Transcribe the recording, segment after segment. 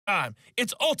time.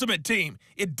 It's Ultimate Team.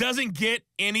 It doesn't get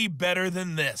any better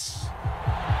than this.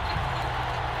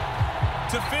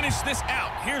 To finish this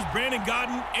out, here's Brandon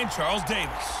Gaudin and Charles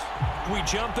Davis. We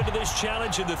jump into this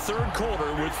challenge in the third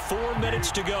quarter with 4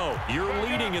 minutes to go. You're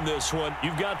leading in this one.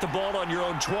 You've got the ball on your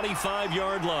own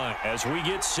 25-yard line as we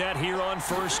get set here on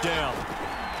first down.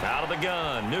 Out of the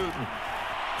gun, Newton.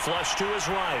 Flush to his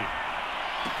right.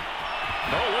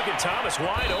 Oh, look at Thomas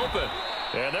wide open.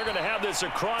 And they're going to have this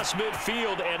across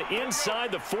midfield and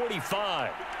inside the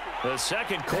 45. The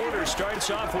second quarter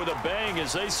starts off with a bang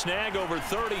as they snag over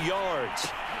 30 yards.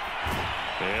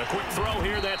 And a quick throw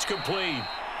here, that's complete.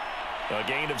 A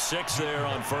gain of 6 there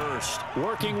on first.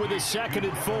 Working with his 2nd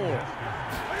and 4.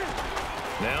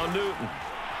 Now Newton.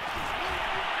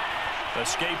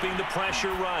 Escaping the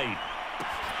pressure right.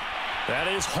 That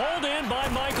is hauled in by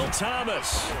Michael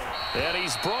Thomas. And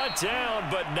he's brought down,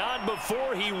 but not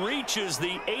before he reaches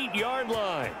the 8-yard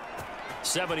line.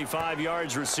 75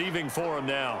 yards receiving for him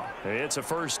now. It's a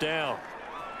first down.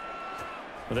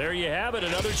 There you have it,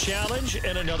 another challenge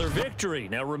and another victory.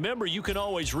 Now remember, you can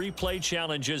always replay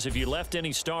challenges if you left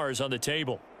any stars on the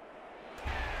table.